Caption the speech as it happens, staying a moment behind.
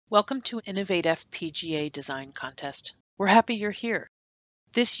Welcome to InnovateFPGA Design Contest. We're happy you're here.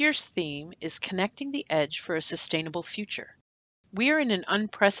 This year's theme is Connecting the Edge for a Sustainable Future. We are in an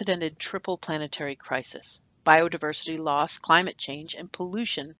unprecedented triple planetary crisis. Biodiversity loss, climate change, and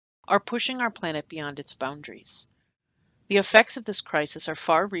pollution are pushing our planet beyond its boundaries. The effects of this crisis are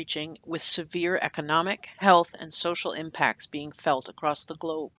far-reaching, with severe economic, health, and social impacts being felt across the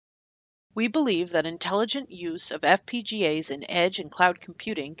globe. We believe that intelligent use of FPGAs in edge and cloud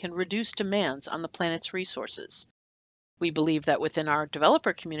computing can reduce demands on the planet's resources. We believe that within our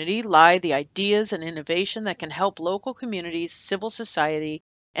developer community lie the ideas and innovation that can help local communities, civil society,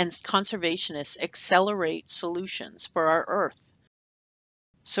 and conservationists accelerate solutions for our Earth.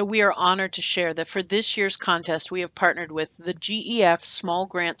 So we are honored to share that for this year's contest, we have partnered with the GEF Small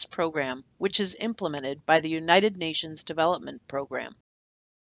Grants Program, which is implemented by the United Nations Development Program.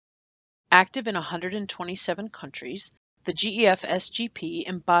 Active in 127 countries, the GEF SGP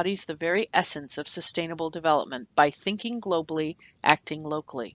embodies the very essence of sustainable development by thinking globally, acting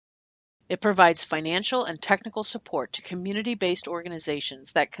locally. It provides financial and technical support to community-based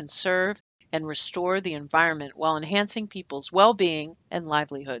organizations that conserve and restore the environment while enhancing people's well-being and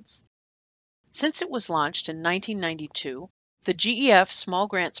livelihoods. Since it was launched in 1992, the GEF Small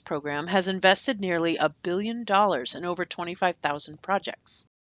Grants Program has invested nearly $1 billion in over 25,000 projects.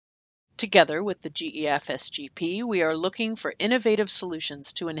 Together with the GEF SGP, we are looking for innovative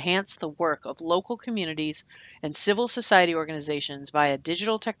solutions to enhance the work of local communities and civil society organizations via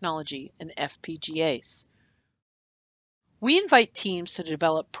digital technology and FPGAs. We invite teams to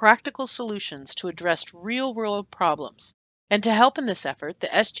develop practical solutions to address real-world problems, and to help in this effort, the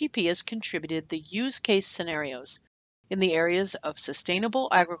SGP has contributed the use case scenarios in the areas of sustainable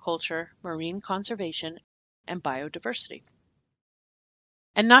agriculture, marine conservation, and biodiversity.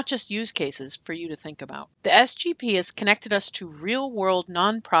 And not just use cases for you to think about. The SGP has connected us to real-world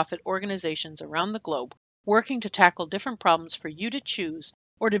nonprofit organizations around the globe working to tackle different problems for you to choose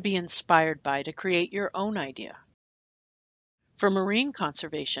or to be inspired by to create your own idea. For marine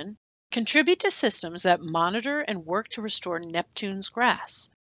conservation, contribute to systems that monitor and work to restore Neptune's grass,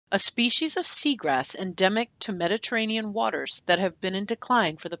 a species of seagrass endemic to Mediterranean waters that have been in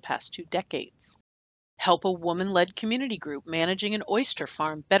decline for the past 2 decades. Help a woman-led community group managing an oyster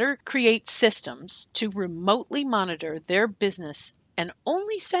farm better create systems to remotely monitor their business and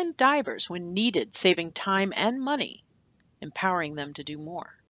only send divers when needed, saving time and money, empowering them to do more.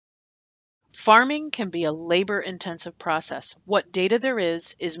 Farming can be a labor-intensive process. What data there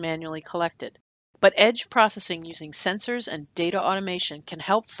is manually collected, but edge processing using sensors and data automation can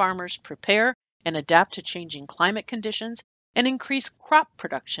help farmers prepare and adapt to changing climate conditions and increase crop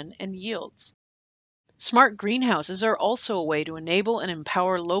production and yields. Smart greenhouses are also a way to enable and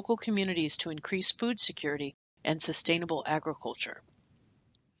empower local communities to increase food security and sustainable agriculture.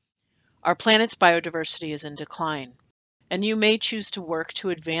 Our planet's biodiversity is in decline, and you may choose to work to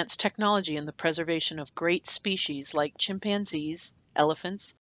advance technology in the preservation of great species like chimpanzees,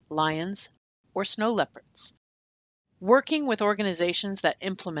 elephants, lions, or snow leopards. Working with organizations that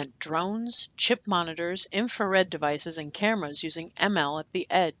implement drones, chip monitors, infrared devices, and cameras using ML at the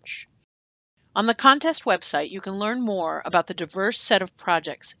edge. On the contest website, you can learn more about the diverse set of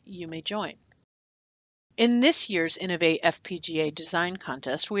projects you may join. In this year's InnovateFPGA Design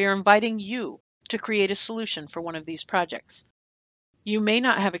Contest, we are inviting you to create a solution for one of these projects. You may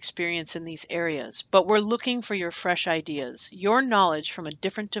not have experience in these areas, but we're looking for your fresh ideas. Your knowledge from a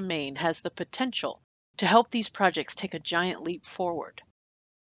different domain has the potential to help these projects take a giant leap forward.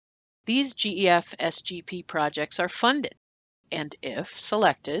 These GEF SGP projects are funded, and if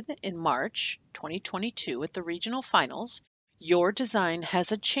selected in March 2022 at the regional finals, your design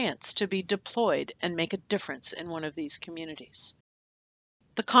has a chance to be deployed and make a difference in one of these communities.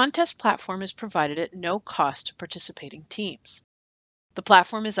 The contest platform is provided at no cost to participating teams. The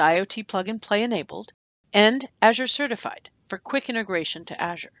platform is IoT plug-and-play enabled and Azure certified for quick integration to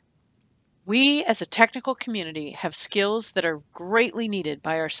Azure. We as a technical community have skills that are greatly needed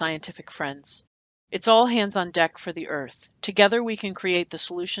by our scientific friends. It's all hands on deck for the Earth. Together we can create the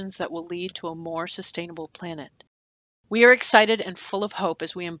solutions that will lead to a more sustainable planet. We are excited and full of hope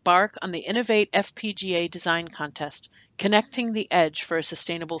as we embark on the InnovateFPGA Design Contest, connecting the edge for a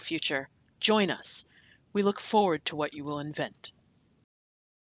sustainable future. Join us. We look forward to what you will invent.